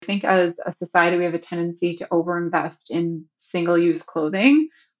think as a society, we have a tendency to overinvest in single-use clothing,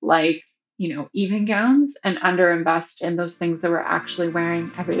 like, evening gowns, and underinvest in those things that we're actually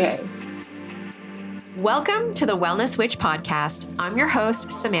wearing every day. Welcome to the Wellness Witch podcast. I'm your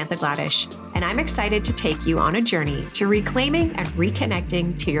host, Samantha Gladish, and I'm excited to take you on a journey to reclaiming and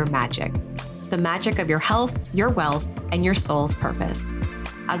reconnecting to your magic, the magic of your health, your wealth, and your soul's purpose.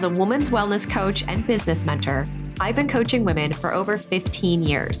 As a woman's wellness coach and business mentor, I've been coaching women for over 15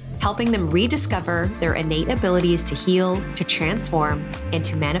 years, helping them rediscover their innate abilities to heal, to transform, and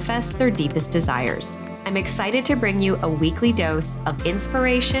to manifest their deepest desires. I'm excited to bring you a weekly dose of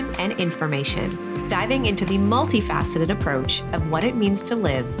inspiration and information, diving into the multifaceted approach of what it means to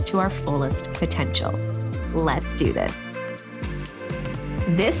live to our fullest potential. Let's do this.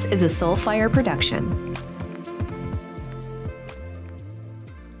 This is a Soulfire production.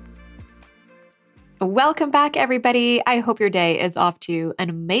 Welcome back, everybody. I hope your day is off to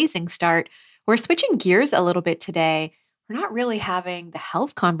an amazing start. We're switching gears a little bit today. We're not really having the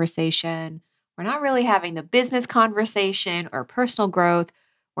health conversation. We're not really having the business conversation or personal growth.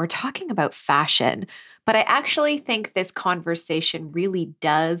 We're talking about fashion. But I actually think this conversation really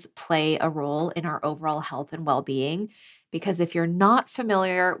does play a role in our overall health and well-being, because if you're not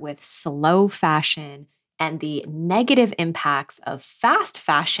familiar with slow fashion and the negative impacts of fast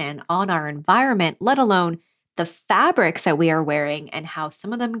fashion on our environment, let alone the fabrics that we are wearing and how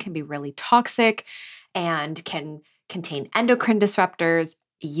some of them can be really toxic and can contain endocrine disruptors,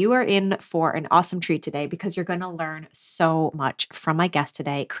 you are in for an awesome treat today because you're going to learn so much from my guest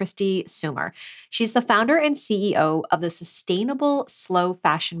today, Kristi Soomer. She's the founder and CEO of the sustainable slow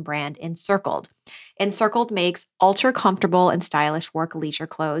fashion brand Encircled. Encircled makes ultra comfortable and stylish work leisure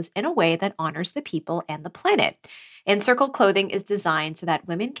clothes in a way that honors the people and the planet. Encircled clothing is designed so that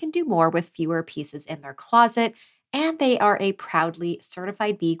women can do more with fewer pieces in their closet, and they are a proudly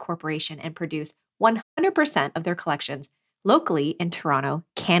certified B Corporation and produce 100% of their collections locally in Toronto,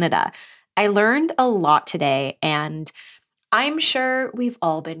 Canada. I learned a lot today, and I'm sure we've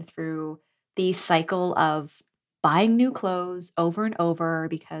all been through the cycle of buying new clothes over and over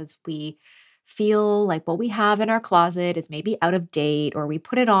because we feel like what we have in our closet is maybe out of date, or we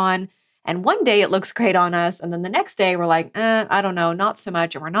put it on and one day it looks great on us, and then the next day we're like, I don't know, not so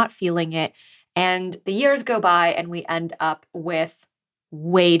much, and we're not feeling it. And the years go by and we end up with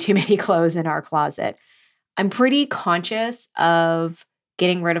way too many clothes in our closet. I'm pretty conscious of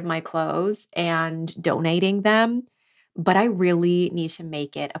getting rid of my clothes and donating them, but I really need to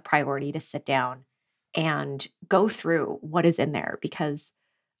make it a priority to sit down and go through what is in there because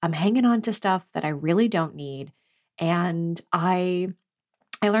I'm hanging on to stuff that I really don't need. And I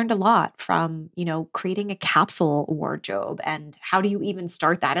learned a lot from, creating a capsule wardrobe and how do you even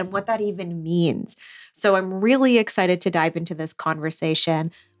start that and what that even means. So I'm really excited to dive into this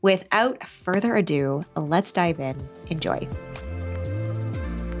conversation. Without further ado, let's dive in. Enjoy.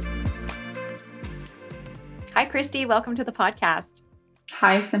 Hi, Kristi. Welcome to the podcast.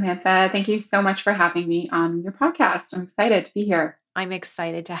 Hi, Samantha. Thank you so much for having me on your podcast. I'm excited to be here. I'm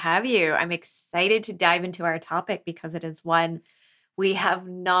excited to have you. I'm excited to dive into our topic because it is one we have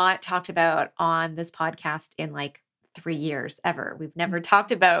not talked about on this podcast in like 3 years ever. We've never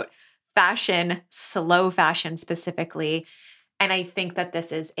talked about fashion, slow fashion specifically. And I think that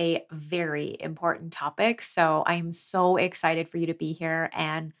this is a very important topic. So I'm so excited for you to be here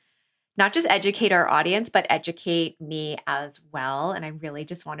and not just educate our audience, but educate me as well. And I really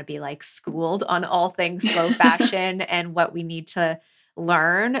just want to be like schooled on all things slow fashion and what we need to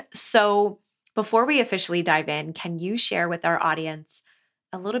learn. So before we officially dive in, can you share with our audience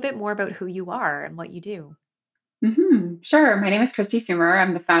a little bit more about who you are and what you do? Sure. My name is Kristi Soomer.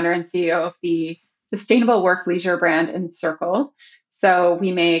 I'm the founder and CEO of the sustainable work leisure brand Encircled. So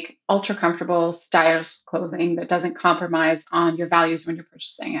we make ultra comfortable, stylish clothing that doesn't compromise on your values when you're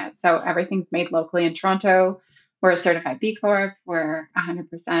purchasing it. So everything's made locally in Toronto. We're a certified B Corp. We're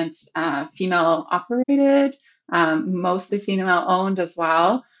 100% female operated, mostly female owned as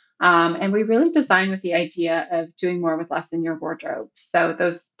well. And we really design with the idea of doing more with less in your wardrobe. So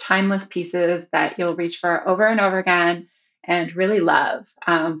those timeless pieces that you'll reach for over and over again and really love.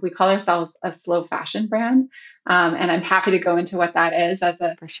 We call ourselves a slow fashion brand. And I'm happy to go into what that is as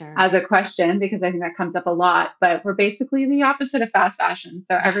a question, because I think that comes up a lot. But we're basically the opposite of fast fashion.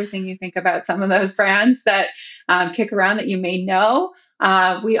 So everything you think about some of those brands that kick around that you may know,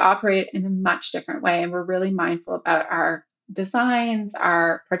 we operate in a much different way. And we're really mindful about our designs,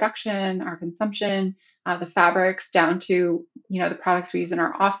 our production, our consumption, the fabrics down to, the products we use in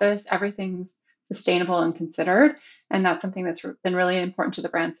our office. Everything's sustainable and considered. And that's something that's been really important to the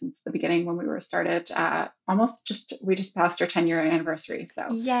brand since the beginning when we were started. We just passed our 10-year anniversary.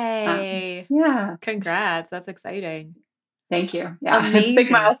 So, Yay. yeah, Congrats. That's exciting. thank you. Yeah, it's a big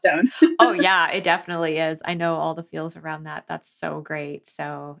Amazing. milestone. Oh yeah, it definitely is. I know all the feels around that. That's so great.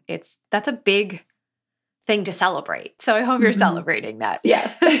 So that's a big thing to celebrate. So I hope you're Mhm. celebrating that.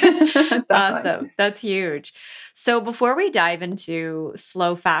 Yes, definitely. Awesome. That's huge. So before we dive into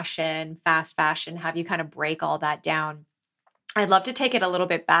slow fashion, fast fashion, have you kind of break all that down? I'd love to take it a little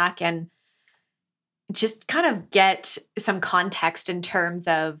bit back and just kind of get some context in terms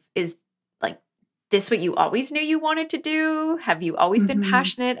of, is like this what you always knew you wanted to do? Have you always been Mhm.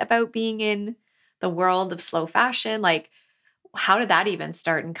 passionate about being in the world of slow fashion? Like, how did that even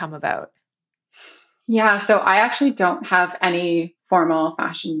start and come about? Yeah, so I actually don't have any formal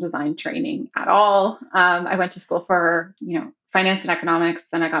fashion design training at all. I went to school for, finance and economics,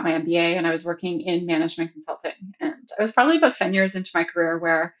 then I got my MBA and I was working in management consulting. And I was probably about 10 years into my career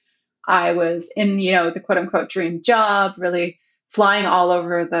where I was in, the quote unquote dream job, really flying all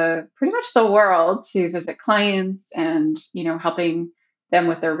over the pretty much the world to visit clients and, helping them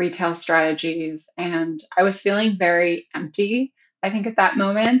with their retail strategies. And I was feeling very empty. I think at that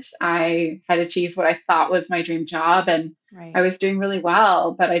moment, I had achieved what I thought was my dream job and I Right. was doing really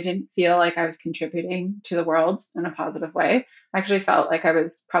well, but I didn't feel like I was contributing to the world in a positive way. I actually felt like I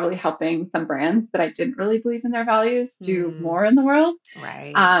was probably helping some brands that I didn't really believe in their values do Mm, more in the world.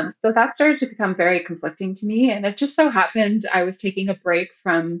 right. So that started to become very conflicting to me. And it just so happened I was taking a break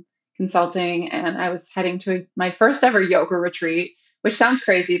from consulting and I was heading to my first ever yoga retreat, which sounds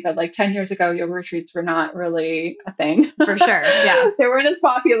crazy, but like 10 years ago, yoga retreats were not really a thing. For sure. Yeah. They weren't as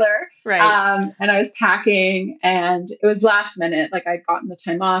popular. Right. And I was packing and it was last minute. Like I'd gotten the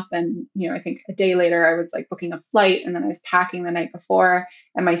time off. And, I think a day later, I was like booking a flight and then I was packing the night before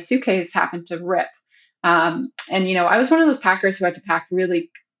and my suitcase happened to rip. And I was one of those packers who had to pack really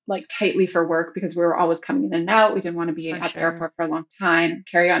like tightly for work because we were always coming in and out. We didn't want to be For at the sure. airport for a long time,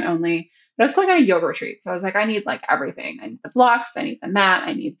 carry on only. But I was going on a yoga retreat. So I was like, I need like everything. I need the blocks, I need the mat,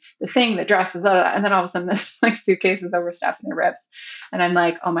 I need the thing, the dress, and then all of a sudden this like suitcase is overstuffed and it rips. And I'm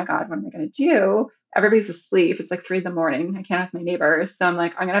like, oh my God, what am I going to do? Everybody's asleep. It's like 3 a.m. I can't ask my neighbors. So I'm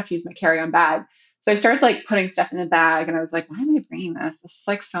like, I'm going to have to use my carry-on bag. So I started like putting stuff in the bag and I was like, why am I bringing this? This is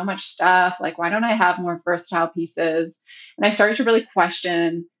like so much stuff. Like, why don't I have more versatile pieces? And I started to really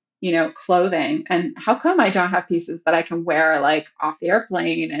question, clothing and how come I don't have pieces that I can wear like off the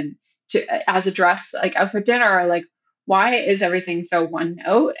airplane and as a dress, like out for dinner? Like, why is everything so one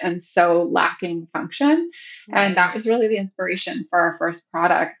note and so lacking function? And that Right. was really the inspiration for our first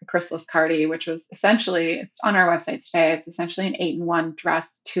product, the Chrysalis Cardi, which was essentially, it's on our website today. It's essentially an 8-in-1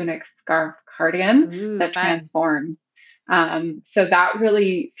 dress, tunic, scarf, cardigan Ooh, that fun. transforms. So that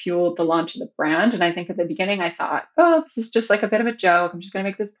really fueled the launch of the brand. And I think at the beginning I thought, oh, this is just like a bit of a joke. I'm just going to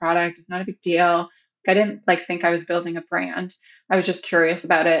make this product. It's not a big deal. I didn't like think I was building a brand. I was just curious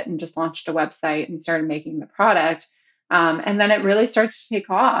about it and just launched a website and started making the product. And then it really started to take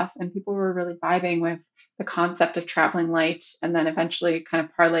off, and people were really vibing with the concept of traveling light, and then eventually kind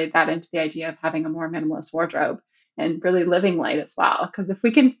of parlayed that into the idea of having a more minimalist wardrobe and really living light as well. Because if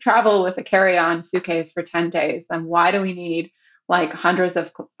we can travel with a carry on suitcase for 10 days, then why do we need like hundreds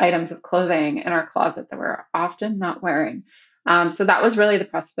of items of clothing in our closet that we're often not wearing? So that was really the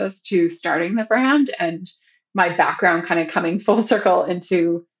precipice to starting the brand and my background kind of coming full circle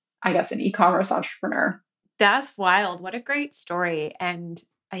into, I guess, an e commerce entrepreneur. That's wild. What a great story. And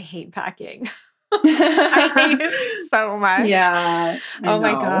I hate packing. I hate it so much. Yeah, I Oh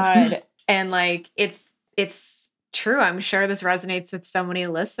my know. God. And like it's true. I'm sure this resonates with so many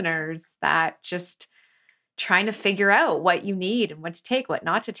listeners that just trying to figure out what you need and what to take, what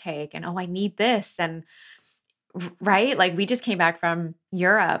not to take. And oh, I need this. And right? Like we just came back from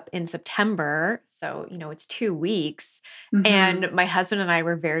Europe in September. So, it's 2 weeks. Hmm. And my husband and I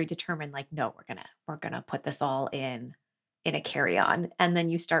were very determined, like, no, we're gonna put this all in a carry-on. And then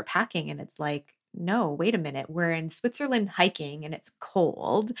you start packing and it's like, no, wait a minute. We're in Switzerland hiking and it's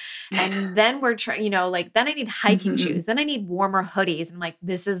cold. And then we're trying, like then I need hiking Hmm. shoes. Then I need warmer hoodies. And I'm like,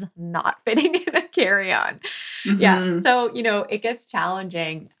 this is not fitting in a carry-on. Yeah. Hmm. So, it gets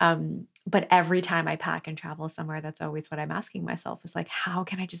challenging. But every time I pack and travel somewhere, that's always what I'm asking myself is like, how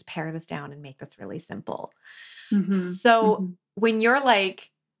can I just pare this down and make this really simple? Hmm. So Hmm. when you're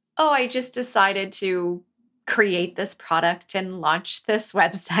like, oh, I just decided to create this product and launch this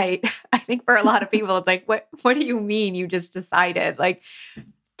website, I think for a lot of people, it's like, what do you mean you just decided? Like,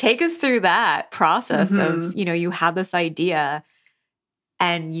 take us through that process of, Hmm. you had this idea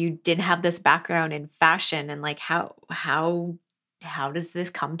and you didn't have this background in fashion and like how how does this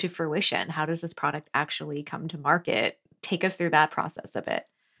come to fruition? How does this product actually come to market? Take us through that process a bit.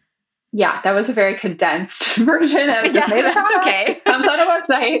 Yeah, that was a very condensed version of just Yeah, made a that's product, okay. comes on a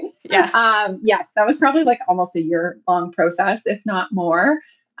website. Yeah. Yes, that was probably like almost a year long process, if not more.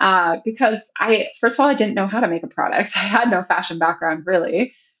 Because first of all, I didn't know how to make a product. I had no fashion background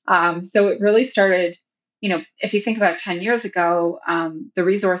really. So it really started, if you think about 10 years ago, the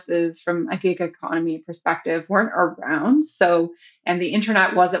resources from a gig economy perspective weren't around. So, and the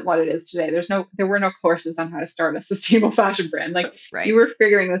internet wasn't what it is today. There were no courses on how to start a sustainable fashion brand. Like you Right. were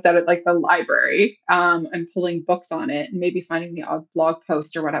figuring this out at like the library, and pulling books on it and maybe finding the odd blog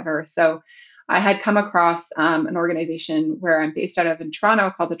post or whatever. So I had come across an organization where I'm based out of in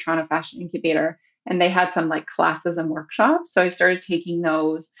Toronto called the Toronto Fashion Incubator. And they had some like classes and workshops. So I started taking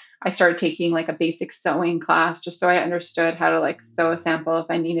those. I started taking like a basic sewing class just so I understood how to like sew a sample if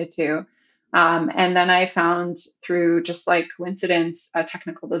I needed to. And then I found through just like coincidence a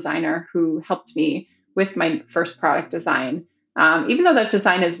technical designer who helped me with my first product design. Even though that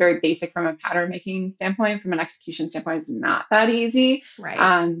design is very basic from a pattern making standpoint, from an execution standpoint, it's not that easy.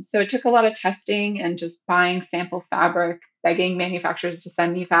 Right. So it took a lot of testing and just buying sample fabric, begging manufacturers to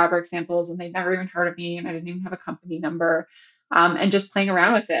send me fabric samples, and they never even heard of me, and I didn't even have a company number. And just playing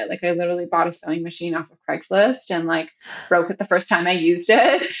around with it. Like I literally bought a sewing machine off of Craigslist and like broke it the first time I used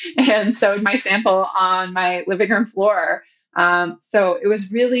it and sewed my sample on my living room floor. So it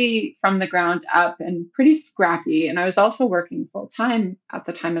was really from the ground up and pretty scrappy. And I was also working full time at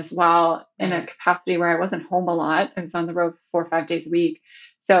the time as well in a Right. capacity where I wasn't home a lot. I was on the road 4 or 5 days a week.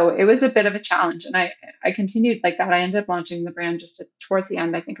 So it was a bit of a challenge. And I continued like that. I ended up launching the brand just towards the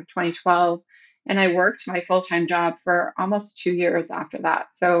end, I think, of 2012. And I worked my full time job for almost 2 years after that.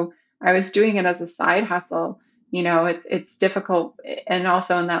 So I was doing it as a side hustle. It's difficult, and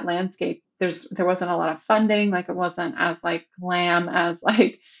also in that landscape there wasn't a lot of funding. Like it wasn't as like glam as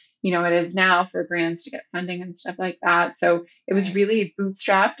like it is now for brands to get funding and stuff like that. So it was Right. really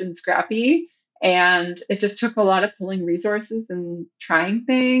bootstrapped and scrappy, and it just took a lot of pulling resources and trying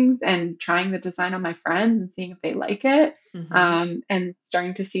things and trying the design on my friends and seeing if they like it, Hmm. and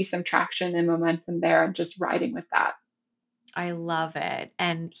starting to see some traction and momentum there and just riding with that. I love it.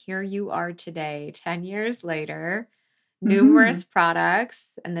 And here you are today, 10 years later, Hmm. numerous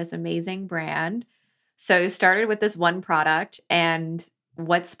products and this amazing brand. So you started with this one product and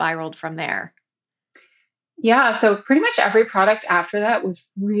what spiraled from there? Yeah, so pretty much every product after that was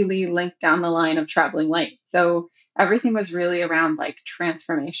really linked down the line of traveling light. So everything was really around like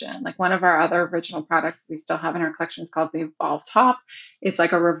transformation. Like one of our other original products we still have in our collection is called the Evolve Top. It's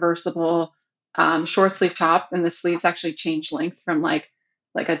like a reversible short sleeve top, and the sleeves actually change length from like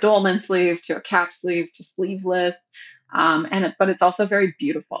a dolman sleeve to a cap sleeve to sleeveless. But it's also very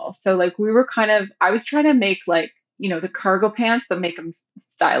beautiful. So like I was trying to make like the cargo pants, but make them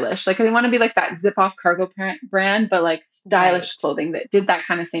stylish. Like I didn't want to be like that zip off cargo brand, but like stylish Right. clothing that did that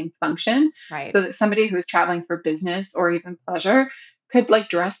kind of same function, Right. so that somebody who was traveling for business or even pleasure could like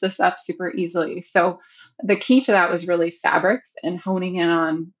dress this up super easily. So the key to that was really fabrics and honing in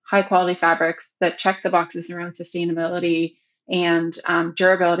on high quality fabrics that check the boxes around sustainability and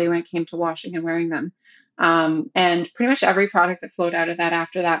durability when it came to washing and wearing them. And pretty much every product that flowed out of that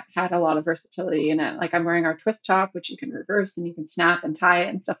after that had a lot of versatility in it. Like I'm wearing our twist top, which you can reverse and you can snap and tie it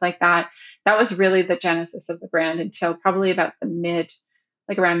and stuff like that. That was really the genesis of the brand until probably about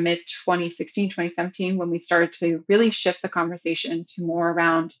around mid 2016, 2017, when we started to really shift the conversation to more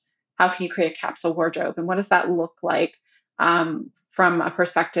around how can you create a capsule wardrobe and what does that look like, from a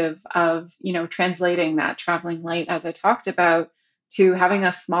perspective of, translating that traveling light, as I talked about, to having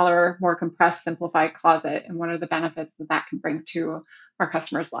a smaller, more compressed, simplified closet, and what are the benefits that that can bring to our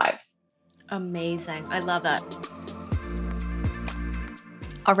customers' lives. Amazing. I love that.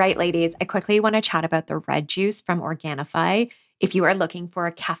 All right, ladies, I quickly want to chat about the red juice from Organifi. If you are looking for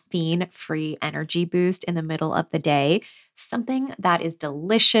a caffeine free energy boost in the middle of the day, something that is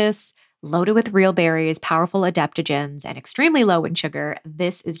delicious, loaded with real berries, powerful adaptogens, and extremely low in sugar,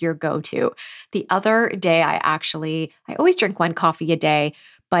 this is your go to. The other day, I always drink one coffee a day,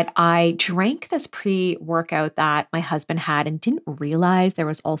 but I drank this pre workout that my husband had and didn't realize there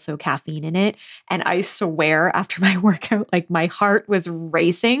was also caffeine in it. And I swear, after my workout, like my heart was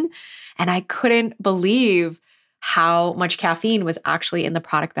racing and I couldn't believe how much caffeine was actually in the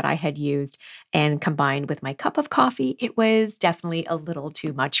product that I had used. And combined with my cup of coffee, it was definitely a little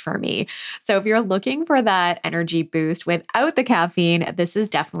too much for me. So if you're looking for that energy boost without the caffeine, this is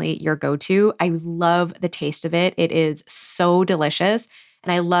definitely your go to. I love the taste of it, it is so delicious.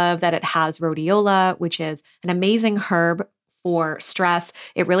 And I love that it has rhodiola, which is an amazing herb for stress.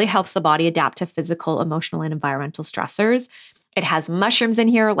 It really helps the body adapt to physical, emotional, and environmental stressors. It has mushrooms in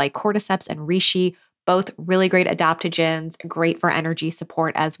here like cordyceps and reishi, both really great adaptogens, great for energy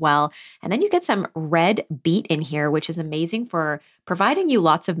support as well. And then you get some red beet in here, which is amazing for providing you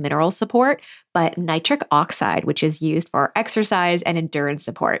lots of mineral support, but nitric oxide, which is used for exercise and endurance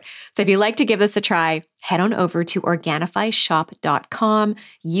support. So if you'd like to give this a try, head on over to organifishop.com,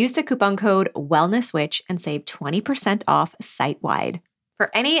 use the coupon code WellnessWitch, and save 20% off site wide. For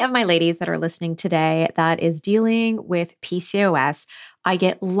any of my ladies that are listening today that is dealing with PCOS, I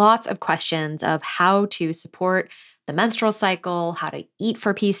get lots of questions of how to support the menstrual cycle, how to eat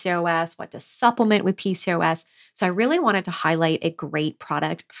for PCOS, what to supplement with PCOS. So I really wanted to highlight a great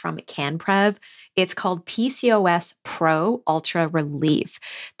product from CanPrev. It's called PCOS Pro Ultra Relief.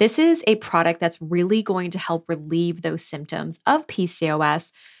 This is a product that's really going to help relieve those symptoms of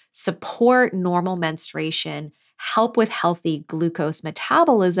PCOS, support normal menstruation, help with healthy glucose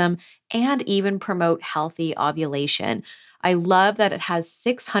metabolism, and even promote healthy ovulation. I love that it has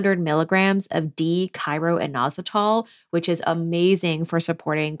 600 milligrams of D-chiroinositol, which is amazing for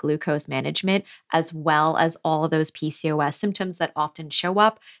supporting glucose management, as well as all of those PCOS symptoms that often show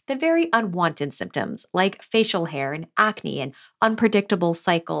up, the very unwanted symptoms like facial hair and acne and unpredictable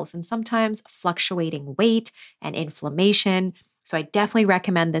cycles, and sometimes fluctuating weight and inflammation. So I definitely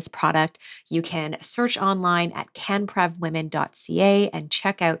recommend this product. You can search online at canprevwomen.ca and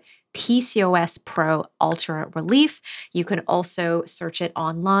check out PCOS Pro Ultra Relief. You can also search it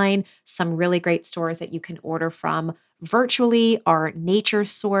online. Some really great stores that you can order from virtually are Nature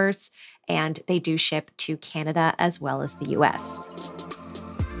Source, and they do ship to Canada as well as the US.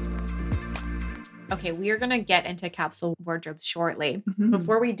 Okay, we are going to get into capsule wardrobes shortly.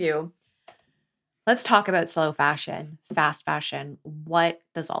 Before we do, let's talk about slow fashion, fast fashion. What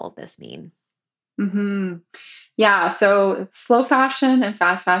does all of this mean? Yeah, so slow fashion and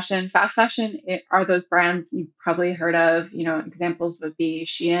fast fashion. Fast fashion are those brands you've probably heard of. Examples would be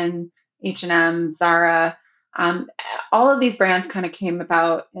Shein, H&M, Zara. Um, all of these brands kind of came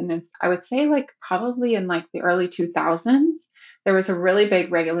about, and I would say like probably in like the early 2000s. There was a really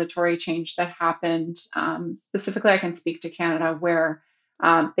big regulatory change that happened. Specifically, I can speak to Canada, where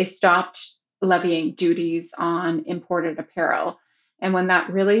they stopped levying duties on imported apparel. And when that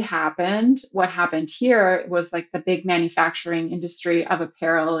really happened, what happened here was like the big manufacturing industry of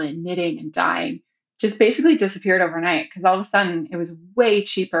apparel and knitting and dyeing just basically disappeared overnight because all of a sudden it was way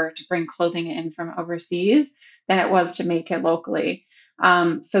cheaper to bring clothing in from overseas than it was to make it locally.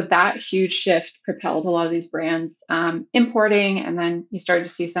 So that huge shift propelled a lot of these brands importing, and then you started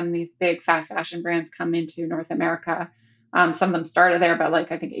to see some of these big fast fashion brands come into North America. Some of them started there, but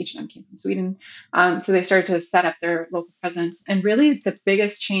like I think H&M came from Sweden. So they started to set up their local presence. And really, the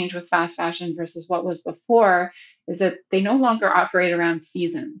biggest change with fast fashion versus what was before is that they no longer operate around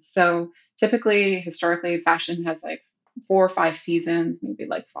seasons. So typically, historically, fashion has like 4 or 5 seasons, maybe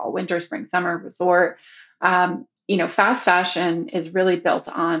like fall, winter, spring, summer, resort. Fast fashion is really built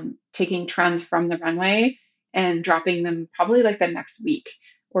on taking trends from the runway and dropping them probably like the next week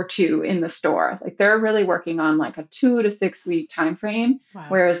or two in the store. Like they're really working on like a 2 to 6 week time frame, Wow.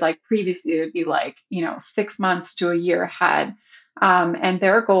 whereas like previously it would be like 6 months to a year ahead. And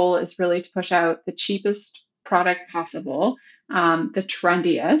their goal is really to push out the cheapest product possible, the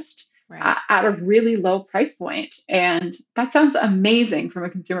trendiest, Right. at a really low price point. And that sounds amazing from a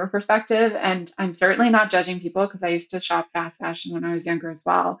consumer perspective. And I'm certainly not judging people because I used to shop fast fashion when I was younger as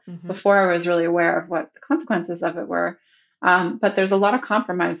well, Mm-hmm. before I was really aware of what the consequences of it were. But there's a lot of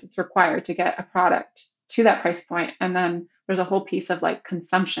compromise that's required to get a product to that price point. And then there's a whole piece of like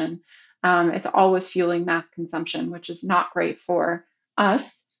consumption. It's always fueling mass consumption, which is not great for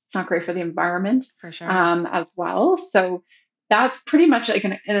us. It's not great for the environment For sure. as well. So that's pretty much like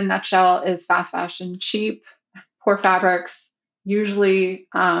in a nutshell is fast fashion: cheap, poor fabrics, usually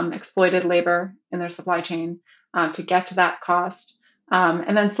exploited labor in their supply chain to get to that cost.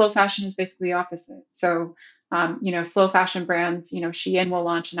 And then slow fashion is basically the opposite. So, slow fashion brands, Shein will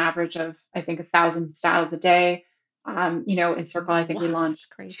launch an average of, I think, 1,000 styles a day. In Circle, I think we Wow, that's launched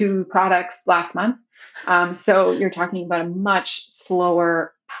crazy. 2 products last month. So you're talking about a much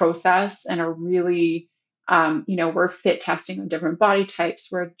slower process and a really we're fit testing on different body types.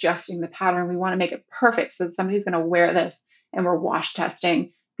 We're adjusting the pattern. We want to make it perfect so that somebody's going to wear this, and we're wash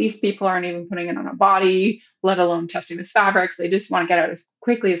testing. These people aren't even putting it on a body, let alone testing the fabrics. They just want to get out as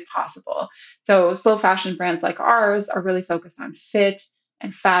quickly as possible. So slow fashion brands like ours are really focused on fit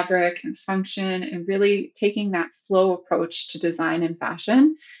and fabric and function and really taking that slow approach to design and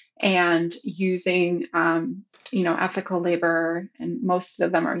fashion and using ethical labor, and most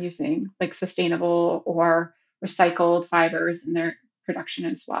of them are using like sustainable or recycled fibers in their production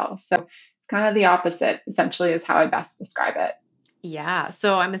as well. So it's kind of the opposite, essentially, is how I best describe it. Yeah.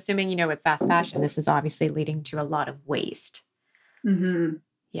 So I'm assuming, with fast fashion, this is obviously leading to a lot of waste. Hmm.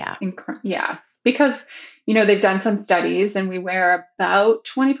 Yeah. Yes, because they've done some studies, and we wear about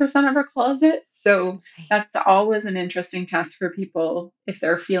 20% of our closet. That's So insane. that's always an interesting test for people if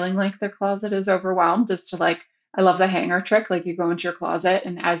they're feeling like their closet is overwhelmed. Is to like, I love the hanger trick. Like you go into your closet,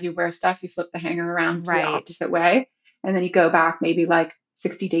 and as you wear stuff, you flip the hanger around to the Right. opposite way, and then you go back maybe like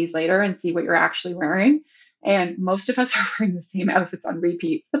 60 days later and see what you're actually wearing. And most of us are wearing the same outfits on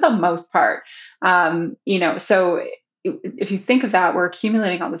repeat for the most part. So if you think of that, we're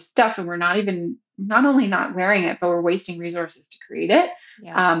accumulating all this stuff and we're not only not wearing it, but we're wasting resources to create it,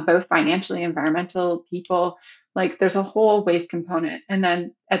 Yeah. both financially, environmental, people. Like there's a whole waste component. And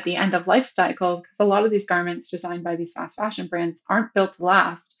then at the end of life cycle, because a lot of these garments designed by these fast fashion brands aren't built to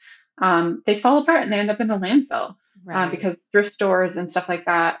last, they fall apart and they end up in a landfill. Right. Because thrift stores and stuff like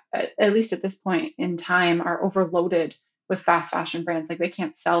that, at least at this point in time, are overloaded with fast fashion brands. Like they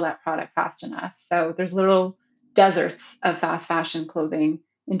can't sell that product fast enough. So there's little deserts of fast fashion clothing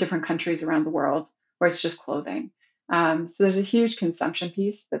in different countries around the world where it's just clothing. So there's a huge consumption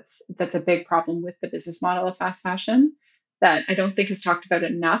piece that's a big problem with the business model of fast fashion that I don't think is talked about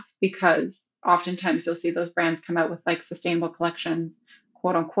enough because oftentimes you'll see those brands come out with like sustainable collections,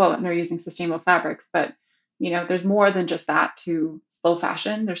 quote unquote, and they're using sustainable fabrics. But there's more than just that to slow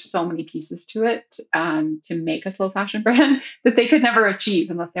fashion. There's so many pieces to it to make a slow fashion brand that they could never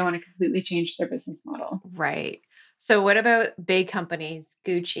achieve unless they want to completely change their business model. Right. So what about big companies,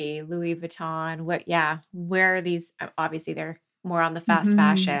 Gucci, Louis Vuitton? Where are these? Obviously, they're more on the fast Hmm.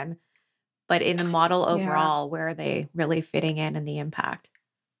 fashion, but in the model Yeah. overall, where are they really fitting in and the impact?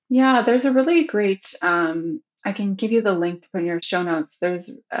 Yeah, there's a really great, I can give you the link to put in your show notes. There's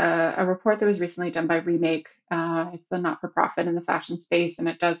a report that was recently done by Remake. It's a not for profit in the fashion space, and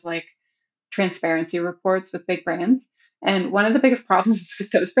it does like transparency reports with big brands. And one of the biggest problems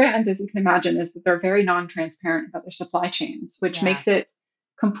with those brands, as you can imagine, is that they're very non transparent about their supply chains, which Yeah. makes it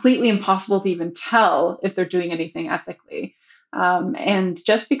completely impossible to even tell if they're doing anything ethically. And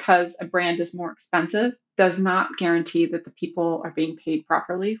just because a brand is more expensive does not guarantee that the people are being paid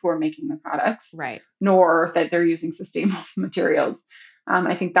properly who are making the products, Right. nor that they're using sustainable materials.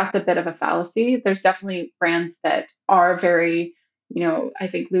 I think that's a bit of a fallacy. There's definitely brands that are very, I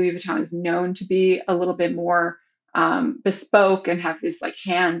think Louis Vuitton is known to be a little bit more bespoke and have this like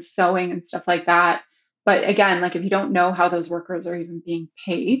hand sewing and stuff like that. But again, like if you don't know how those workers are even being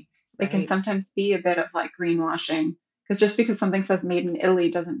paid, it can Right. sometimes be a bit of like greenwashing because just because something says made in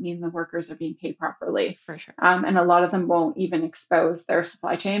Italy doesn't mean the workers are being paid properly. For sure. And a lot of them won't even expose their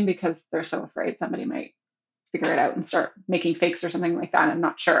supply chain because they're so afraid somebody might figure it out and start making fakes or something like that. I'm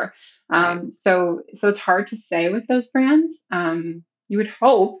not sure. Right. So it's hard to say with those brands. You would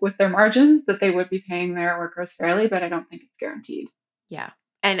hope with their margins that they would be paying their workers fairly, but I don't think it's guaranteed. Yeah.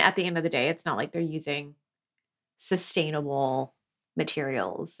 And at the end of the day, it's not like they're using sustainable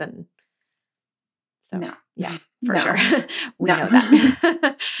materials. And so, No, yeah, for sure. no, We no. know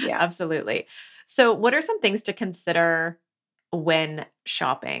that. Yeah. Absolutely. So, what are some things to consider when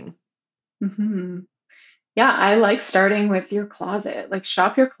shopping? Hmm. Yeah, I like starting with your closet. Like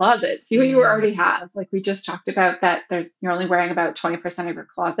shop your closet, see what you Mm, already have. Like we just talked about that you're only wearing about 20% of your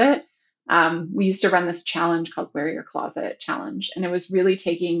closet. We used to run this challenge called Wear Your Closet Challenge. And it was really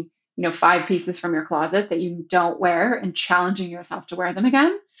taking, 5 pieces from your closet that you don't wear and challenging yourself to wear them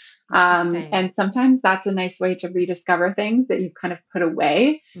again. interesting. And sometimes that's a nice way to rediscover things that you've kind of put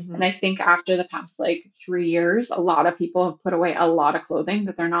away. Hmm. And I think after the past like 3 years, a lot of people have put away a lot of clothing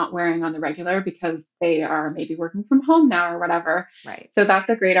that they're not wearing on the regular because they are maybe working from home now or whatever. Right. So that's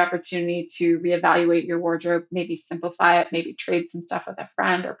a great opportunity to reevaluate your wardrobe, maybe simplify it, maybe trade some stuff with a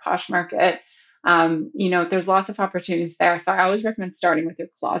friend or Poshmark. There's lots of opportunities there. So I always recommend starting with your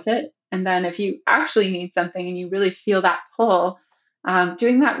closet. And then if you actually need something and you really feel that pull,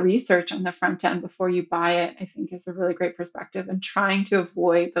 doing that research on the front end before you buy it, I think, is a really great perspective and trying to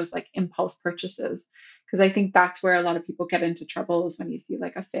avoid those like impulse purchases. Because I think that's where a lot of people get into trouble is when you see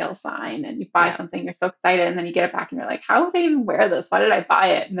like a sale sign and you buy Yeah. something, you're so excited, and then you get it back and you're like, how would I even wear this? Why did I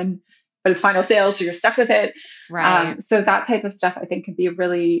buy it? And then, but it's final sale, so you're stuck with it. Right. So that type of stuff I think can be a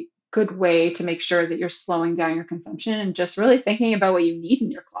really good way to make sure that you're slowing down your consumption and just really thinking about what you need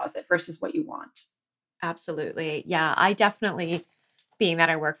in your closet versus what you want. Absolutely. Yeah. I definitely, being that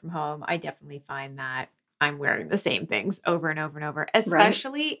I work from home, I definitely find that I'm wearing the same things over and over and over, Right.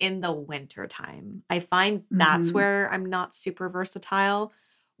 especially in the winter time. I find that's Hmm. where I'm not super versatile.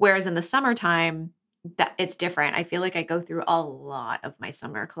 Whereas in the summertime, that it's different. I feel like I go through a lot of my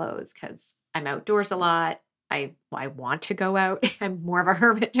summer clothes because I'm outdoors a lot. I want to go out. I'm more of a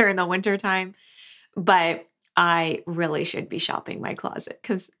hermit during the winter time. But I really should be shopping my closet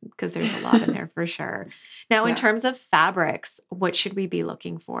because there's a lot in there for sure. Now, in Yeah. terms of fabrics, what should we be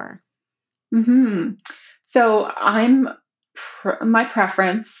looking for? hmm So my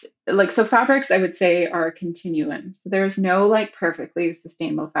preference, like, so fabrics I would say are a continuum. So there's no like perfectly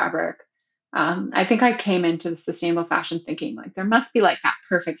sustainable fabric. I think I came into the sustainable fashion thinking like there must be like that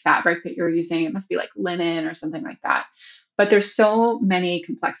perfect fabric that you're using. It must be like linen or something like that. But there's so many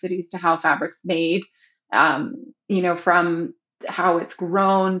complexities to how fabric's made, from how it's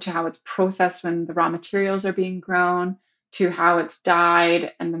grown to how it's processed when the raw materials are being grown to how it's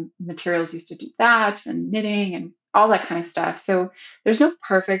dyed and the materials used to do that and knitting and all that kind of stuff. So there's no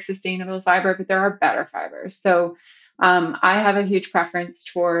perfect sustainable fiber, but there are better fibers. So I have a huge preference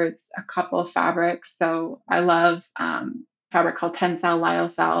towards a couple of fabrics. So I love fabric called Tencel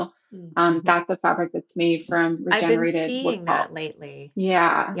Lyocell. Mhm. That's a fabric that's made from I've been regenerated wood seeing pulp. that lately.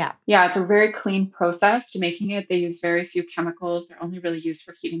 Yeah. Yeah. Yeah, it's a very clean process to making it. They use very few chemicals. They're only really used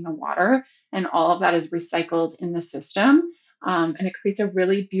for heating the water, and all of that is recycled in the system. And it creates a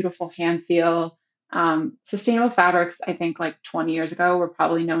really beautiful hand feel. Sustainable fabrics, I think, like 20 years ago, were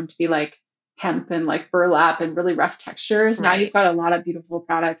probably known to be like hemp and like burlap and really rough textures. Now you've Right. got a lot of beautiful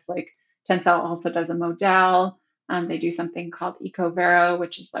products. Like Tencel also does a modal. They do something called EcoVero,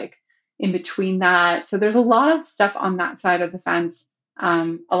 which is like in between that. So there's a lot of stuff on that side of the fence,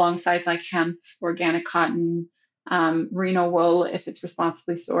 alongside like hemp, organic cotton, merino wool, if it's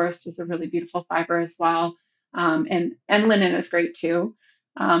responsibly sourced, is a really beautiful fiber as well. And linen is great too.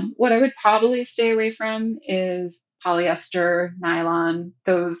 What I would probably stay away from is polyester, nylon,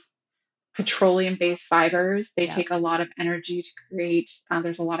 those petroleum based fibers. They Yeah. take a lot of energy to create.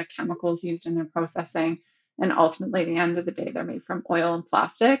 There's a lot of chemicals used in their processing. And ultimately, at the end of the day, they're made from oil and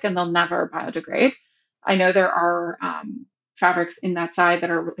plastic and they'll never biodegrade. I know there are fabrics in that side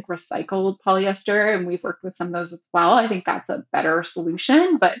that are like recycled polyester, and we've worked with some of those as well. I think that's a better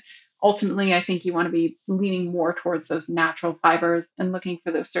solution. But ultimately, I think you want to be leaning more towards those natural fibers and looking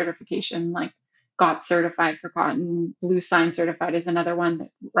for those certification like got certified for cotton. Blue Sign certified is another one that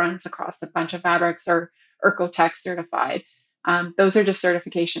runs across a bunch of fabrics, or Ercotech certified. Those are just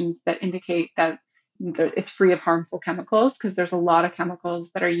certifications that indicate that it's free of harmful chemicals, because there's a lot of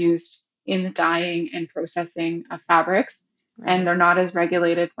chemicals that are used in the dyeing and processing of fabrics. And Right. they're not as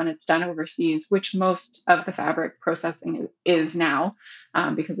regulated when it's done overseas, which most of the fabric processing is now,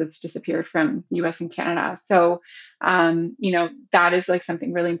 because it's disappeared from US and Canada. So that is like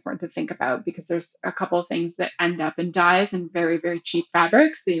something really important to think about, because there's a couple of things that end up in dyes and very, very cheap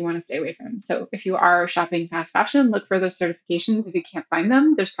fabrics that you want to stay away from. So if you are shopping fast fashion, look for those certifications. If you can't find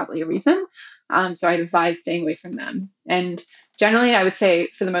them, there's probably a reason. So I'd advise staying away from them. And generally, I would say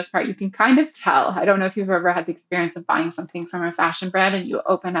for the most part, you can kind of tell. I don't know if you've ever had the experience of buying something from a fashion brand and you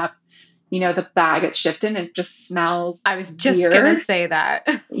open up, the bag it's shipped in, and it just smells I was just gonna weird. say that.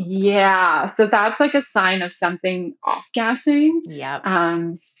 Yeah, so that's like a sign of something off gassing. Yep.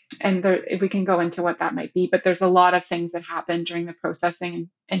 And we can go into what that might be, but there's a lot of things that happen during the processing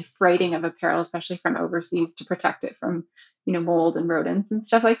and freighting of apparel, especially from overseas, to protect it from, mold and rodents and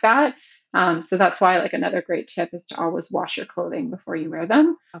stuff like that. So that's why, like, another great tip is to always wash your clothing before you wear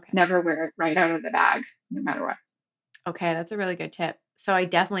them. Okay. Never wear it right out of the bag, no matter what. Okay, that's a really good tip. So I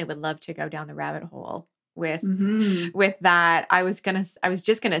definitely would love to go down the rabbit hole with Hmm with that. I was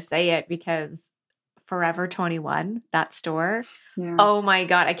just gonna say it because Forever 21, that store, Yeah, oh my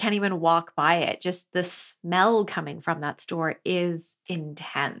god, I can't even walk by it. Just the smell coming from that store is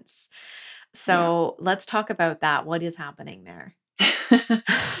intense. yeah. So let's talk about that. What is happening there?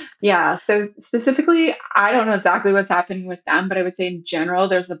 Yeah. So specifically, I don't know exactly what's happening with them, but I would say in general,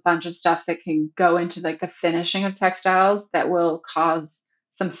 there's a bunch of stuff that can go into like the finishing of textiles that will cause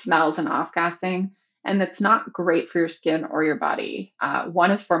some smells and off gassing. And that's not great for your skin or your body. One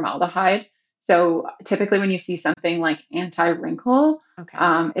is formaldehyde. So typically, when you see something like anti wrinkle,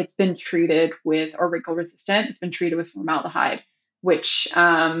 Okay. it's been treated with, or wrinkle resistant, it's been treated with formaldehyde, which,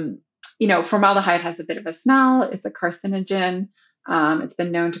 formaldehyde has a bit of a smell. It's a carcinogen. It's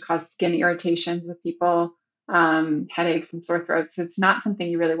been known to cause skin irritations with people, headaches and sore throats. So it's not something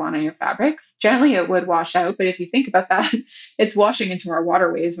you really want on your fabrics. Generally, it would wash out, but if you think about that, it's washing into our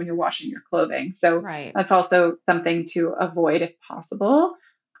waterways when you're washing your clothing. So Right. that's also something to avoid if possible.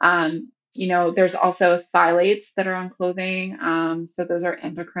 There's also phthalates that are on clothing. So those are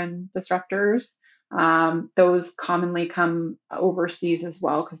endocrine disruptors. Those commonly come overseas as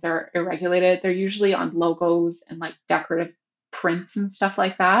well because they're irregulated. They're usually on logos and like decorative prints and stuff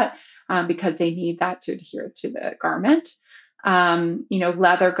like that, because they need that to adhere to the garment.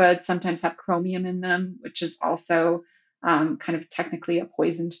 Leather goods sometimes have chromium in them, which is also kind of technically a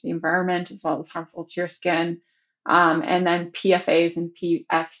poison to the environment as well as harmful to your skin. And then PFAs and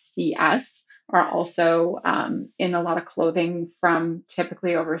PFCS are also in a lot of clothing from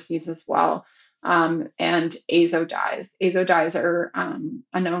typically overseas as well. And azo dyes. Azo dyes are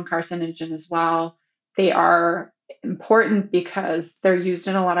a known carcinogen as well. They are important because they're used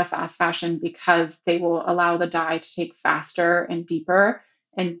in a lot of fast fashion because they will allow the dye to take faster and deeper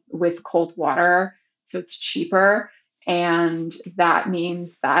and with cold water. So it's cheaper. And that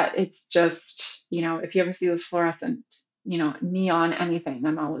means that it's just, if you ever see those fluorescent, neon anything,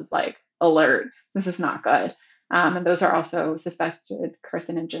 I'm always like, alert, this is not good. And those are also suspected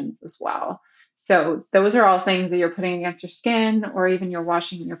carcinogens as well. So those are all things that you're putting against your skin or even you're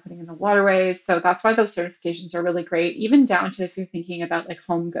washing and you're putting in the waterways. So that's why those certifications are really great, even down to if you're thinking about like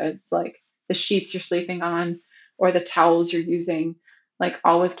home goods, like the sheets you're sleeping on or the towels you're using. Like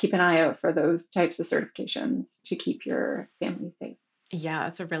always keep an eye out for those types of certifications to keep your family safe. Yeah,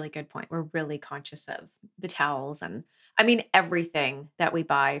 that's a really good point. We're really conscious of the towels and I mean everything that we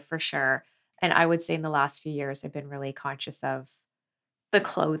buy for sure. And I would say in the last few years I've been really conscious of the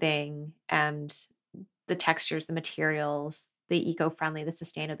clothing and the textures, the materials, the eco-friendly, the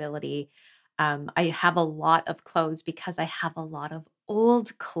sustainability. I have a lot of clothes because I have a lot of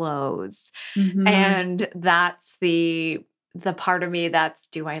old clothes. Mm-hmm. And that's the part of me that's,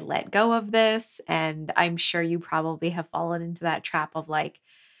 do I let go of this? And I'm sure you probably have fallen into that trap of like,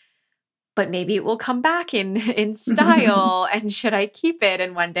 but maybe it will come back in in style and should I keep it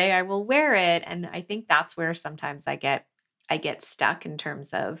and one day I will wear it? And I think that's where sometimes I get stuck in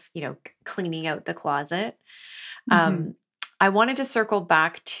terms of, cleaning out the closet. Mm-hmm. Um, I wanted to circle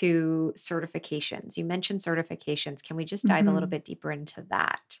back to certifications. You mentioned certifications. Can we just dive a little Mm-hmm. bit deeper into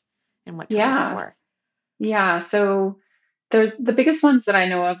that and what to look for? Yes. Yeah. So there's the biggest ones that I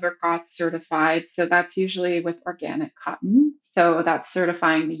know of are GOTS certified. So that's usually with organic cotton. So that's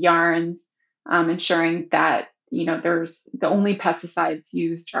certifying the yarns, ensuring that, there's the only pesticides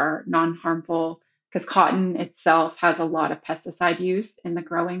used are non-harmful because cotton itself has a lot of pesticide use in the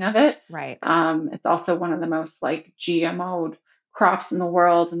growing of it. Right. It's also one of the most like GMO'd crops in the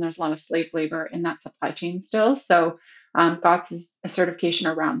world, and there's a lot of slave labor in that supply chain still. So GOTS is a certification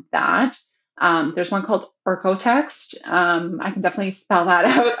around that. There's one called Orcotext. I can definitely spell that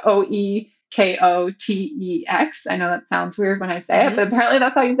out. Oekotex. I know that sounds weird when I say it, Hmm. but apparently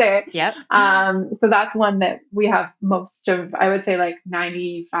that's how you say it. Yep. So that's one that we have most of, I would say like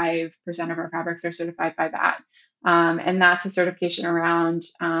 95% of our fabrics are certified by that. And that's a certification around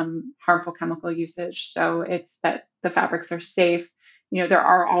harmful chemical usage. So it's that the fabrics are safe. There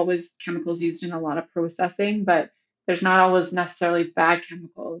are always chemicals used in a lot of processing, but there's not always necessarily bad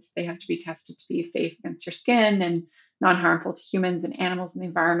chemicals. They have to be tested to be safe against your skin and non harmful to humans and animals in the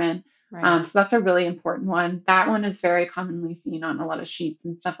environment. Right. So that's a really important one. That one is very commonly seen on a lot of sheets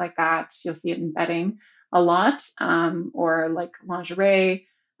and stuff like that. You'll see it in bedding a lot, or like lingerie,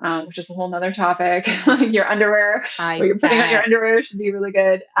 which is a whole nother topic. Like your underwear, what I you're putting on your bet. underwear should be really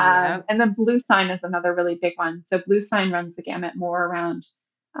good. Yep. And then Blue Sign is another really big one. So Blue Sign runs the gamut more around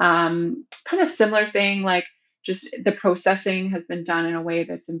kind of similar thing, like just the processing has been done in a way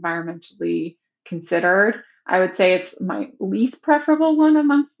that's environmentally considered. I would say it's my least preferable one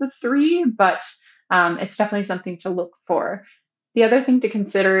amongst the three, but it's definitely something to look for. The other thing to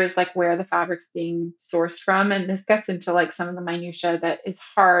consider is like where the fabric's being sourced from. And this gets into like some of the minutia that is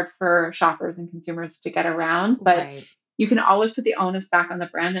hard for shoppers and consumers to get around. But Right. you can always put the onus back on the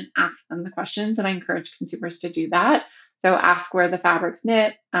brand and ask them the questions. And I encourage consumers to do that. So ask where the fabric's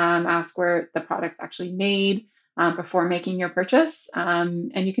knit, ask where the product's actually made before making your purchase.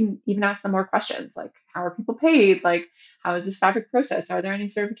 And you can even ask them more questions like, how are people paid? Like, how is this fabric processed? Are there any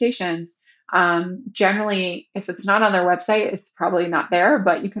certifications? Generally, if it's not on their website, it's probably not there,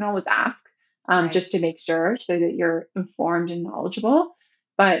 but you can always ask Right. just to make sure so that you're informed and knowledgeable.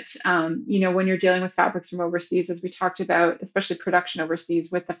 But when you're dealing with fabrics from overseas, as we talked about, especially production overseas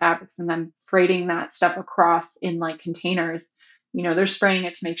with the fabrics and then freighting that stuff across in like containers, they're spraying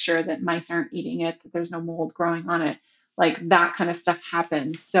it to make sure that mice aren't eating it, that there's no mold growing on it. Like that kind of stuff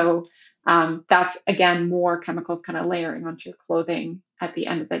happens. So that's again more chemicals kind of layering onto your clothing at the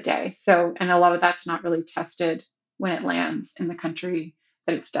end of the day. So, and a lot of that's not really tested when it lands in the country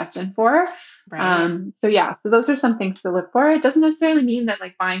that it's destined for. Right. So yeah, so those are some things to look for. It doesn't necessarily mean that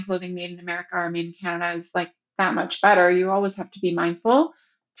like buying clothing made in America or made in Canada is like that much better. You always have to be mindful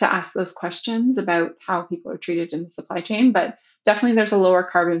to ask those questions about how people are treated in the supply chain, but definitely there's a lower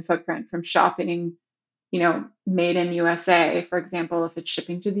carbon footprint from shopping, made in USA. For example, if it's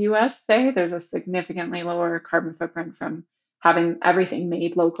shipping to the USA, there's a significantly lower carbon footprint from having everything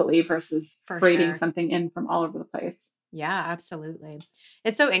made locally versus For freighting sure. something in from all over the place. Yeah, absolutely.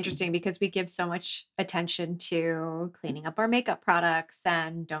 It's so interesting because we give so much attention to cleaning up our makeup products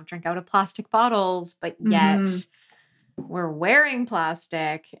and don't drink out of plastic bottles, but Hmm. yet we're wearing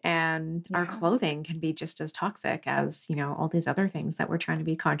plastic and our Yeah. clothing can be just as toxic as, all these other things that we're trying to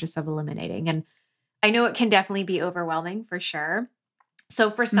be conscious of eliminating. And I know it can definitely be overwhelming for sure. So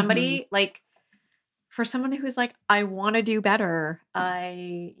Hmm. for someone who's like, I want to do better,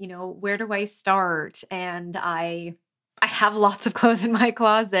 where do I start? And I have lots of clothes in my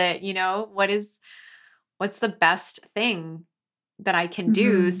closet, what's the best thing that I can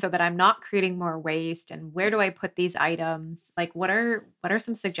do Hmm. so that I'm not creating more waste, and where do I put these items? Like what are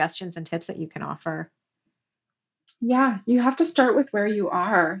some suggestions and tips that you can offer? Yeah, you have to start with where you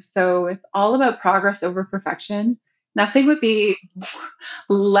are. So it's all about progress over perfection. Nothing would be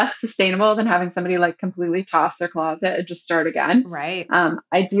less sustainable than having somebody like completely toss their closet and just start again. Right.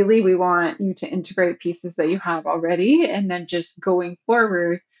 Ideally, we want you to integrate pieces that you have already and then just going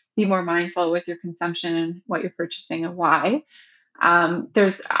forward, be more mindful with your consumption and what you're purchasing and why.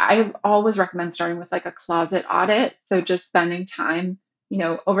 I always recommend starting with like a closet audit. So just spending time,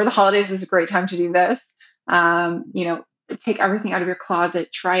 over the holidays is a great time to do this. Take everything out of your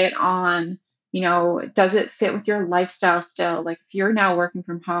closet, try it on. Does it fit with your lifestyle still? Like if you're now working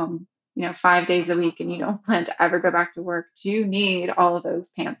from home, 5 days a week and you don't plan to ever go back to work, do you need all of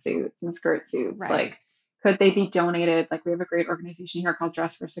those pantsuits and skirt suits? Right. Like, could they be donated? Like we have a great organization here called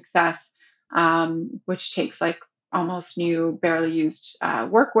Dress for Success, which takes like almost new, barely used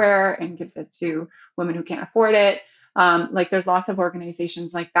workwear and gives it to women who can't afford it. Like there's lots of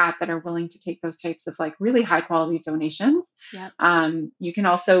organizations like that that are willing to take those types of like really high quality donations. Yep. You can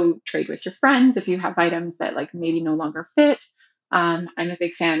also trade with your friends if you have items that like maybe no longer fit. I'm a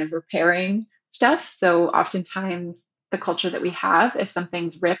big fan of repairing stuff. So oftentimes the culture that we have, if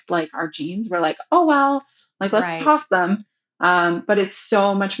something's ripped like our jeans, we're like, oh well, like let's Right. toss them. But it's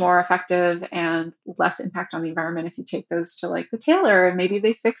so much more effective and less impact on the environment if you take those to like the tailor and maybe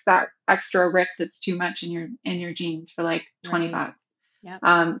they fix that extra rip that's too much in your jeans for like 20 Right. bucks.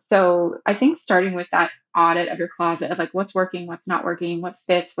 Yep. So I think starting with that audit of your closet of like what's working, what's not working, what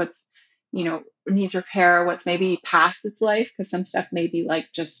fits, what's needs repair, what's maybe past its life because some stuff may be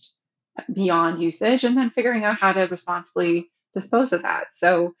like just beyond usage, and then figuring out how to responsibly dispose of that.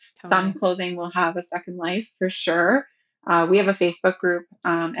 So some Totally. clothing will have a second life for sure. We have a Facebook group,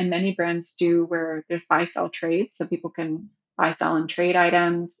 and many brands do where there's buy sell trade, so people can buy sell and trade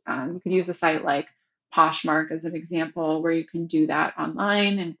items. You could use a site like Poshmark as an example, where you can do that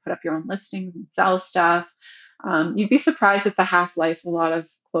online and put up your own listings and sell stuff. You'd be surprised at the half life a lot of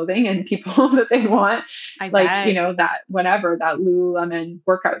clothing and people that they want, I like bet. that whatever that Lululemon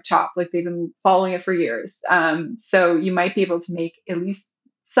workout top, like they've been following it for years. So you might be able to make at least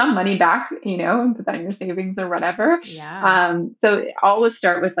some money back, and put that in your savings or whatever. Yeah. So always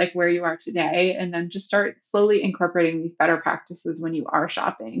start with like where you are today, and then just start slowly incorporating these better practices when you are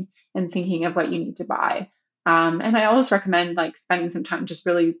shopping and thinking of what you need to buy. And I always recommend like spending some time just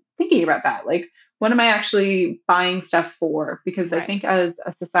really thinking about that. Like, what am I actually buying stuff for? Because I Right. think as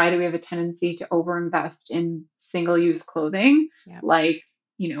a society, we have a tendency to overinvest in single use clothing, Yep. like,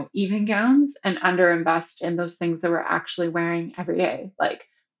 evening gowns, and underinvest in those things that we're actually wearing every day, like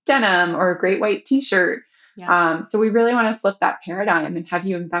denim or a great white t shirt. Yep. So we really want to flip that paradigm and have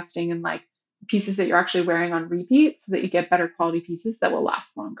you investing in like pieces that you're actually wearing on repeat so that you get better quality pieces that will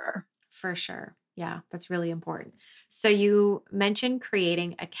last longer. For sure. Yeah, that's really important. So you mentioned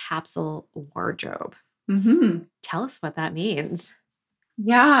creating a capsule wardrobe. Hmm. Tell us what that means.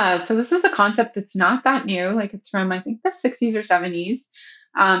 Yeah, so this is a concept that's not that new. Like it's from, I think, the 60s or 70s.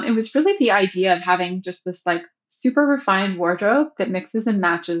 It was really the idea of having just this like super refined wardrobe that mixes and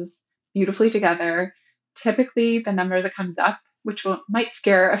matches beautifully together. Typically, the number that comes up, which might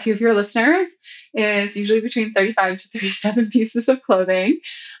scare a few of your listeners, is usually between 35 to 37 pieces of clothing.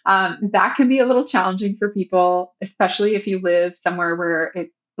 That can be a little challenging for people, especially if you live somewhere where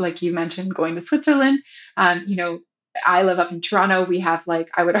it, like you mentioned, going to Switzerland. I live up in Toronto. We have like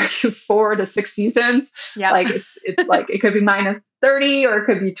I would argue 4 to 6 seasons. Yep. Like it's like it could be minus 30 or it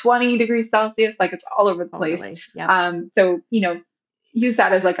could be 20 degrees Celsius. Like it's all over the place. Totally. Yep. So use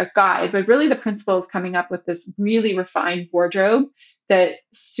that as like a guide. But really, the principle is coming up with this really refined wardrobe that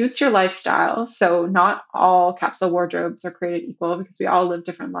suits your lifestyle. So not all capsule wardrobes are created equal because we all live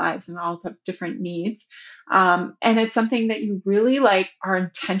different lives and all have different needs. And it's something that you really like are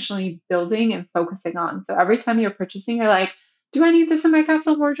intentionally building and focusing on. So every time you're purchasing, you're like, do I need this in my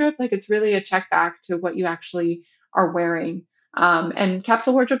capsule wardrobe? Like it's really a check back to what you actually are wearing. And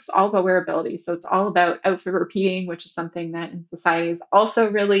capsule wardrobe is all about wearability. So it's all about outfit repeating, which is something that in society is also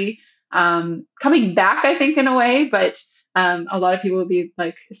really coming back, I think, in a way, but a lot of people will be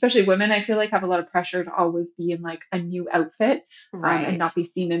like, especially women, I feel like have a lot of pressure to always be in like a new outfit and Right. not be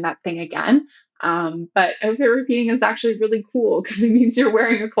seen in that thing again. But outfit repeating is actually really cool because it means you're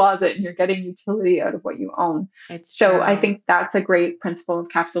wearing a closet and you're getting utility out of what you own. It's So I true. think that's a great principle of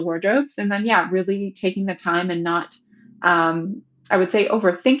capsule wardrobes. And then, yeah, really taking the time and not, I would say,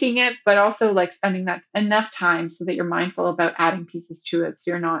 overthinking it, but also like spending that enough time so that you're mindful about adding pieces to it.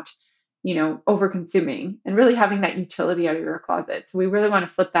 So you're not, over consuming and really having that utility out of your closet. So we really want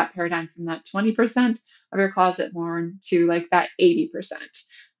to flip that paradigm from that 20% of your closet more to like that 80%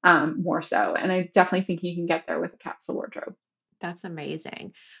 more so. And I definitely think you can get there with a capsule wardrobe. That's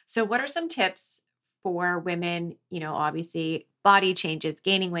amazing. So, what are some tips for women? Obviously, body changes,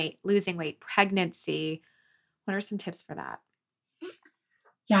 gaining weight, losing weight, pregnancy. What are some tips for that?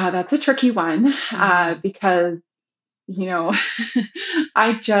 Yeah, that's a tricky one Hmm. because you know,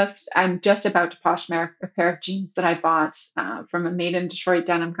 I'm just about to Poshmark a pair of jeans that I bought from a made in Detroit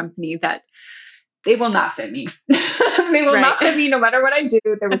denim company that they will not fit me. They will Right. not fit me no matter what I do.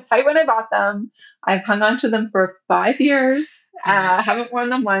 They were tight when I bought them. I've hung on to them for 5 years. Right. Haven't worn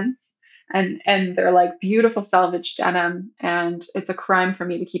them once. And they're like beautiful salvage denim. And it's a crime for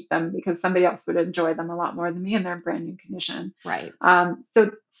me to keep them because somebody else would enjoy them a lot more than me and they're in brand new condition. Right.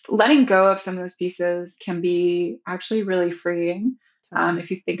 So letting go of some of those pieces can be actually really freeing Totally.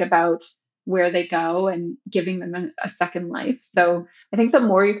 if you think about where they go and giving them a second life. So I think the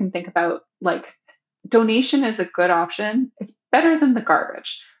more you can think about like donation is a good option. It's better than the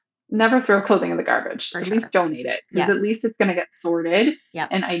garbage. Never throw clothing in the garbage. For At least sure. donate it because at Yes. least it's going to get sorted Yep.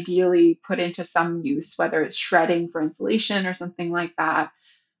 and ideally put into some use, whether it's shredding for insulation or something like that.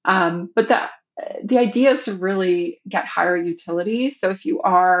 But the idea is to really get higher utility. So if you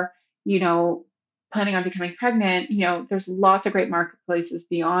are, you know, planning on becoming pregnant, there's lots of great marketplaces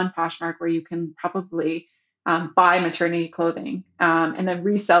beyond Poshmark where you can probably buy maternity clothing and then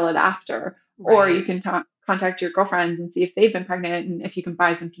resell it after, or you Right. can contact your girlfriends and see if they've been pregnant and if you can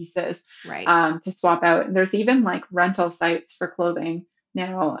buy some pieces Right. to swap out. And there's even like rental sites for clothing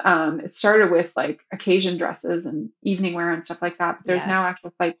now. It started with like occasion dresses and evening wear and stuff like that, but there's now Yes.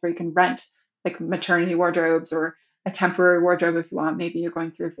 actual sites where you can rent like maternity wardrobes or a temporary wardrobe if you want. Maybe you're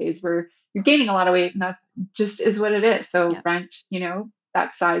going through a phase where you're gaining a lot of weight and that just is what it is. So Yep. rent,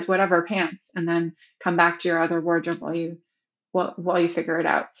 that size, whatever pants, and then come back to your other wardrobe while you figure it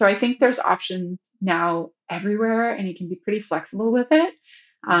out. So I think there's options now everywhere and you can be pretty flexible with it.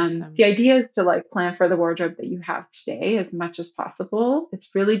 The Awesome. idea is to like plan for the wardrobe that you have today as much as possible. It's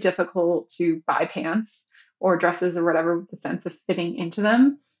really difficult to buy pants or dresses or whatever with the sense of fitting into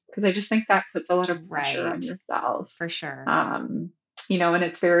them because I just think that puts a lot of pressure on Right. yourself. For sure. Um, and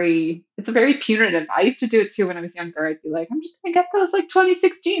it's a very punitive. I used to do it too when I was younger. I'd be like, I'm just gonna get those like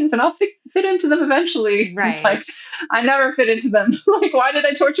 26 jeans and I'll fit into them eventually. It's like Right. I never fit into them. Like, why did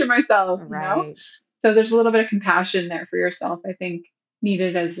I torture myself? Right. So there's a little bit of compassion there for yourself, I think,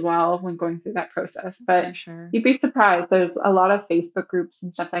 needed as well when going through that process. But For sure. you'd be surprised. There's a lot of Facebook groups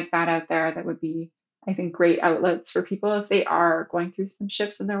and stuff like that out there that would be, I think, great outlets for people if they are going through some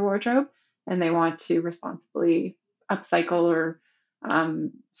shifts in their wardrobe and they want to responsibly upcycle or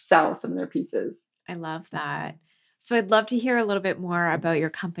sell some of their pieces. I love that. So I'd love to hear a little bit more about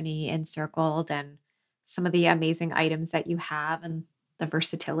your company, Encircled, and some of the amazing items that you have and the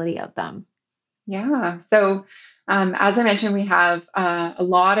versatility of them. Yeah. So, as I mentioned, we have a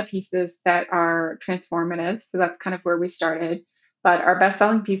lot of pieces that are transformative. So that's kind of where we started. But our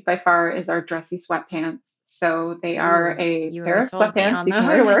best-selling piece by far is our dressy sweatpants. So they are Ooh, a you really pair of sold me sweatpants on you can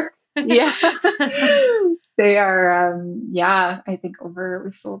wear to those. work. Yeah. They are, yeah, I think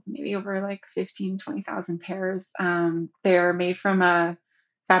we sold maybe over like 15, 20,000 pairs. They're made from a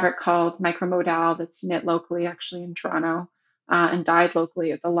fabric called micromodal that's knit locally, actually in Toronto, and dyed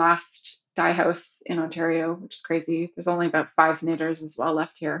locally at the last dye house in Ontario, which is crazy. There's only about 5 knitters as well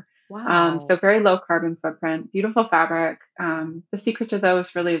left here. So Wow. very low carbon footprint, beautiful fabric. The secret to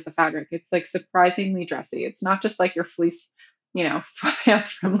those really is the fabric. It's like surprisingly dressy. It's not just like your fleece, sweatpants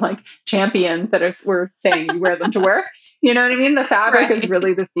from like Champions that we're saying you wear them to work. You know what I mean? The fabric is Right.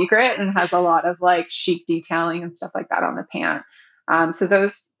 really the secret and has a lot of like chic detailing and stuff like that on the pant. So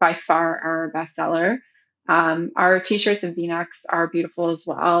those by far are our bestseller. Our t-shirts and v-necks are beautiful as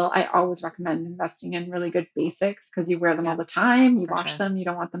well. I always recommend investing in really good basics because you wear them all Yep, the time. You for wash sure. them. You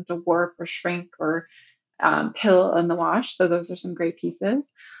don't want them to warp or shrink or pill in the wash. So those are some great pieces.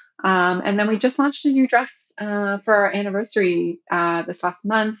 And then we just launched a new dress for our anniversary this last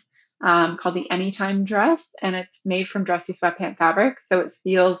month called the Anytime dress, and it's made from dressy sweatpant fabric, so it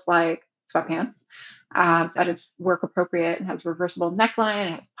feels like sweatpants. but Amazing. it's work appropriate and has reversible neckline.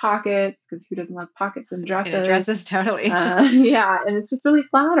 It has pockets because who doesn't love pockets in And it dresses? dresses totally. Yeah, and it's just really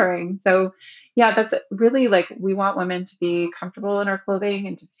flattering. So, yeah, that's really like we want women to be comfortable in our clothing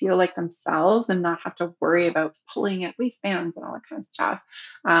and to feel like themselves and not have to worry about pulling at waistbands and all that kind of stuff.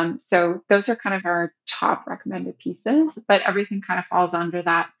 So, those are kind of our top recommended pieces, but everything kind of falls under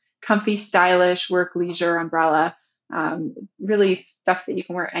that comfy, stylish work leisure umbrella. Really stuff that you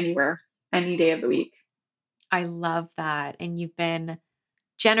can wear anywhere, any day of the week. I love that. And you've been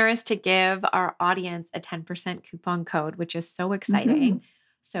generous to give our audience a 10% coupon code, which is so Mhm. exciting.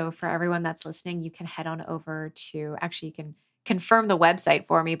 So, for everyone that's listening, you can head on over to actually, you can confirm the website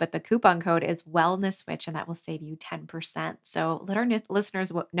for me, but the coupon code is Wellness Switch, and that will save you 10%. So, let our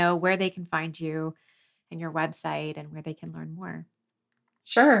listeners know where they can find you and your website and where they can learn more.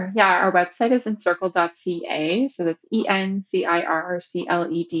 Sure. Yeah, our website is encircled.ca. So that's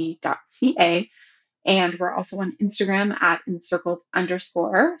encircled.ca. And we're also on Instagram at encircled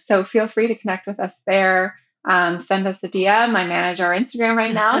underscore. So feel free to connect with us there. Send us a DM. I manage our Instagram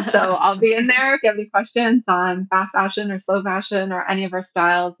right now. So I'll Awesome. be in there if you have any questions on fast fashion or slow fashion or any of our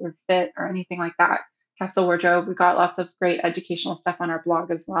styles or fit or anything like that. Capsule wardrobe. We've got lots of great educational stuff on our blog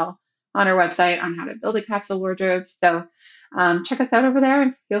as well, on our website on how to build a capsule wardrobe. So check us out over there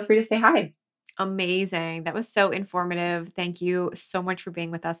and feel free to say hi. Amazing. That was so informative. Thank you so much for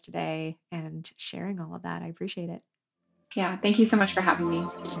being with us today and sharing all of that. I appreciate it. Yeah, thank you so much for having me.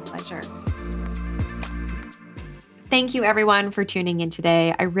 My pleasure. Thank you, everyone, for tuning in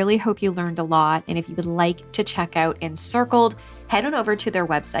today. I really hope you learned a lot. And if you would like to check out Encircled, head on over to their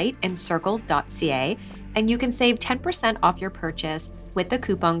website, encircled.ca, and you can save 10% off your purchase with the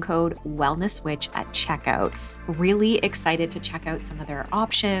coupon code WellnessWitch at checkout. Really excited to check out some of their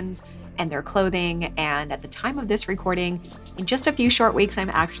options and their clothing. And at the time of this recording, in just a few short weeks, I'm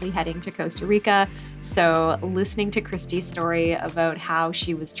actually heading to Costa Rica. So, listening to Christy's story about how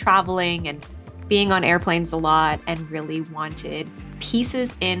she was traveling and being on airplanes a lot and really wanted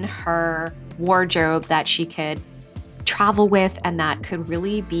pieces in her wardrobe that she could travel with and that could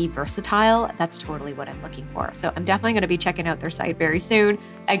really be versatile. That's totally what I'm looking for. So I'm definitely going to be checking out their site very soon.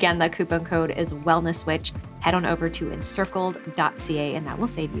 Again, the coupon code is WellnessSwitch. Head on over to encircled.ca and that will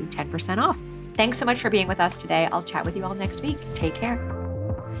save you 10% off. Thanks so much for being with us today. I'll chat with you all next week. Take care.